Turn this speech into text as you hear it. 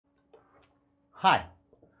Hi,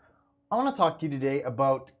 I want to talk to you today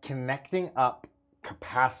about connecting up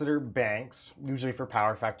capacitor banks, usually for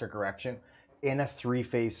power factor correction, in a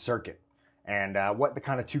three-phase circuit, and what the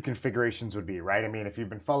kind of two configurations would be, right? I mean, if you've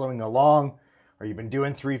been following along or you've been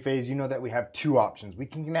doing three-phase, you know that we have two options. We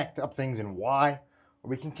can connect up things in Y, or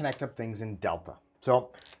we can connect up things in delta. So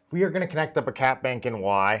if we are going to connect up a cap bank in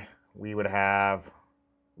Y, we would have,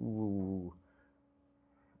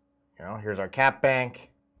 here's our cap bank.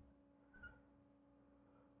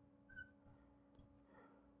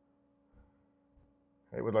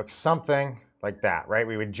 It would look something like that, right?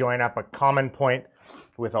 We would join up a common point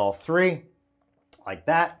with all three, like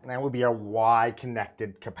that, and that would be our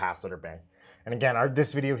Y-connected capacitor bank. And again,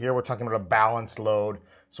 this video here, we're talking about a balanced load.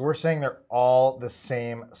 So we're saying they're all the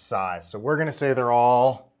same size. So we're gonna say they're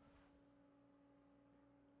all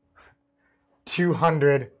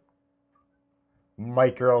 200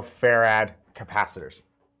 microfarad capacitors.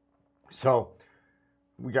 So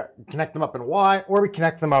we connect them up in Y, or we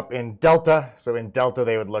connect them up in delta. So in delta,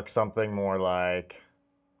 they would look something more like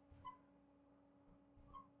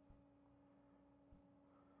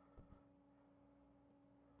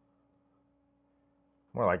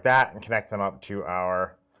that, and connect them up to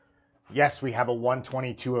our, yes, we have a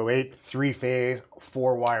 12208 three-phase,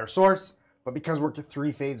 four-wire source, but because we're a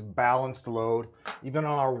three-phase balanced load, even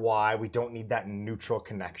on our Y, we don't need that neutral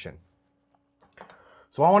connection.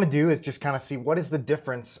 So what I want to do is just kind of see what is the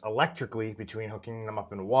difference electrically between hooking them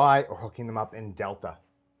up in Y or hooking them up in delta.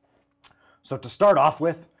 So to start off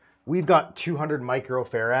with, we've got 200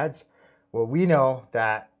 microfarads. Well, we know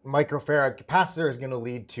that microfarad capacitor is going to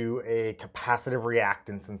lead to a capacitive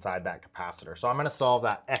reactance inside that capacitor. So I'm going to solve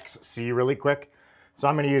that XC really quick. So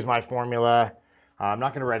I'm going to use my formula. I'm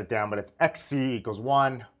not going to write it down, but it's XC equals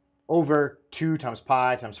 1 over 2 times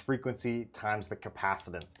pi times frequency times the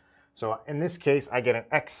capacitance. So in this case, I get an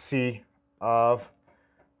XC of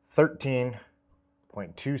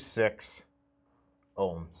 13.26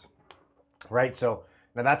 ohms, right? So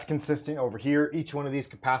now that's consistent over here. Each one of these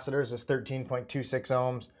capacitors is 13.26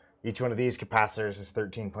 ohms. Each one of these capacitors is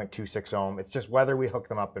 13.26 ohm. It's just whether we hook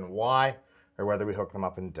them up in Y or whether we hook them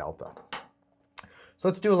up in delta. So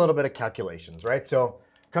let's do a little bit of calculations, right? So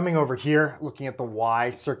coming over here, looking at the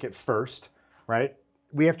Y circuit first, right?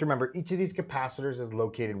 We have to remember each of these capacitors is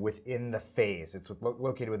located within the phase. It's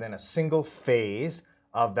located within a single phase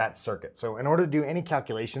of that circuit. So in order to do any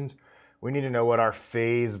calculations, we need to know what our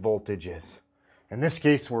phase voltage is. In this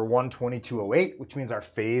case, we're 12208, which means our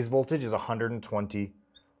phase voltage is 120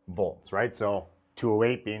 volts, right? So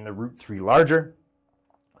 208 being the √3 larger.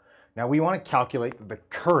 Now we want to calculate the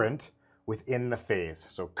current within the phase.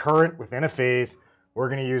 So current within a phase, we're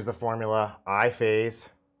going to use the formula I phase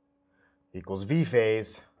equals V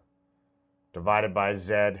phase divided by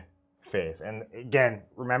Z phase. And again,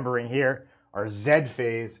 remembering here, our Z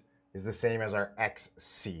phase is the same as our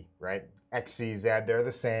XC, right? XC, Z, they're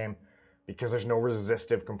the same because there's no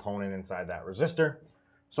resistive component inside that resistor.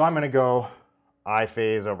 So I'm going to go I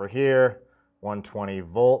phase over here, 120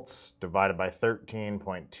 volts divided by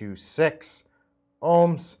 13.26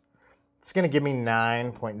 ohms. It's going to give me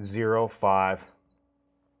 9.05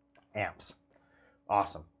 amps.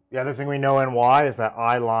 Awesome. The other thing we know in Y is that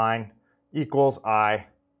I line equals I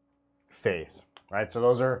phase, right? So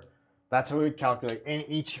that's how we would calculate in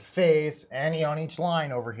each phase and on each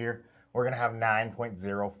line over here, we're going to have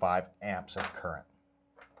 9.05 amps of current.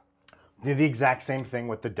 Do the exact same thing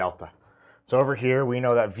with the delta. So over here, we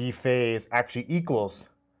know that V phase actually equals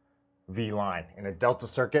V line. In a delta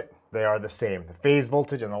circuit, they are the same. The phase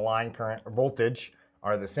voltage and the line current voltage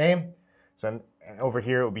are the same. So and over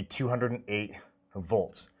here, it would be 208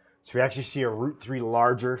 volts. So we actually see a √3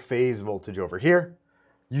 larger phase voltage over here.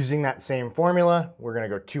 Using that same formula, we're going to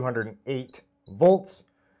go 208 volts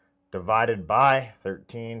divided by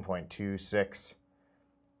 13.26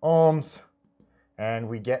 ohms, and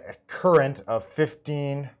we get a current of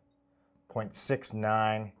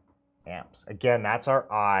 15.69 amps. Again, that's our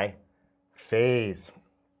I phase.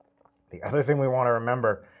 The other thing we want to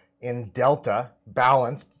remember, in delta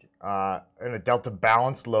balanced, in a delta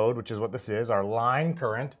balanced load, which is what this is, our line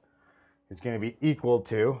current is going to be equal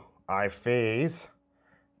to I phase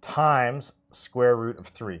times square root of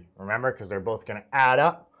 3. Remember, because they're both going to add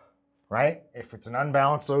up, right? If it's an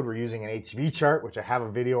unbalanced load, we're using an HV chart, which I have a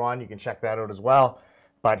video on. You can check that out as well.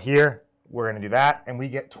 But here, we're going to do that, and we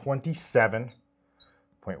get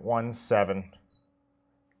 27.17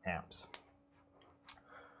 amps.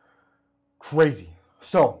 Crazy.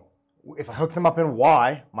 So if I hook them up in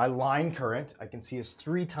Y, my line current, I can see is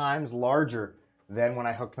 3 times larger than when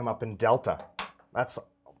I hook them up in delta. That's a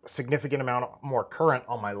significant amount more current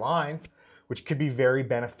on my lines, which could be very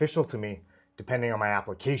beneficial to me depending on my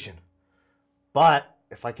application. But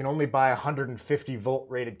if I can only buy a 150 volt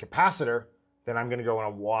rated capacitor, then I'm going to go in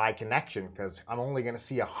a Y connection because I'm only going to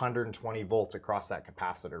see 120 volts across that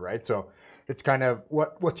capacitor, right? So it's kind of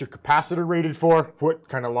what's your capacitor rated for? What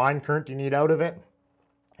kind of line current do you need out of it?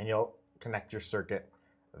 And you'll connect your circuit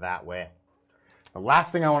that way. The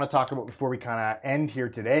last thing I want to talk about before we kind of end here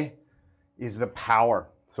today is the power.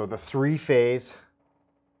 So the three-phase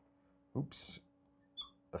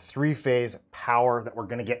power that we're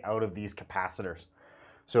going to get out of these capacitors.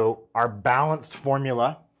 So our balanced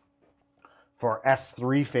formula for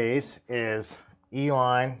S3 phase is E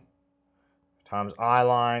line times I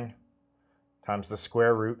line times the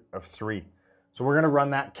square root of 3. So we're going to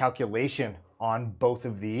run that calculation on both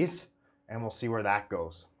of these, and we'll see where that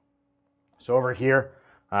goes. So over here,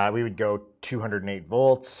 we would go 208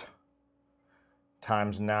 volts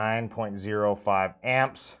times 9.05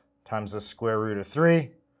 amps times the square root of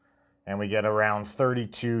 3, and we get around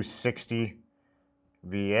 3260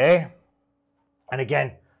 VA. And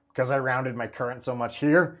again, because I rounded my current so much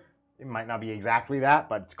here, it might not be exactly that,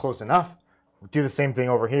 but it's close enough. We'll do the same thing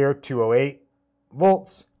over here, 208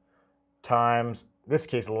 volts times, in this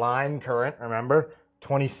case, line current, remember,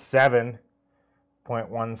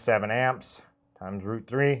 27.17 amps times root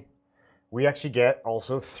 3. We actually get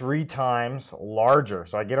also 3 times larger.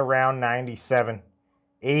 So I get around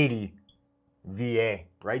 9780 VA,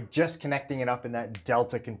 right? Just connecting it up in that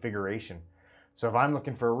delta configuration. So if I'm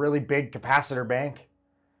looking for a really big capacitor bank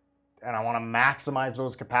and I want to maximize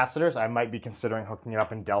those capacitors, I might be considering hooking it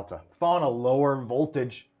up in delta. If I want a lower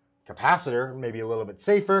voltage capacitor, maybe a little bit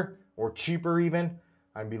safer or cheaper even,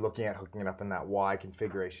 I'd be looking at hooking it up in that Y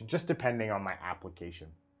configuration, just depending on my application.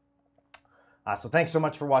 So thanks so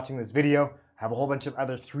much for watching this video. I have a whole bunch of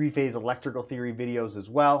other three-phase electrical theory videos as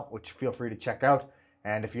well, which feel free to check out.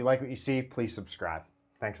 And if you like what you see, please subscribe.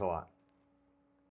 Thanks a lot.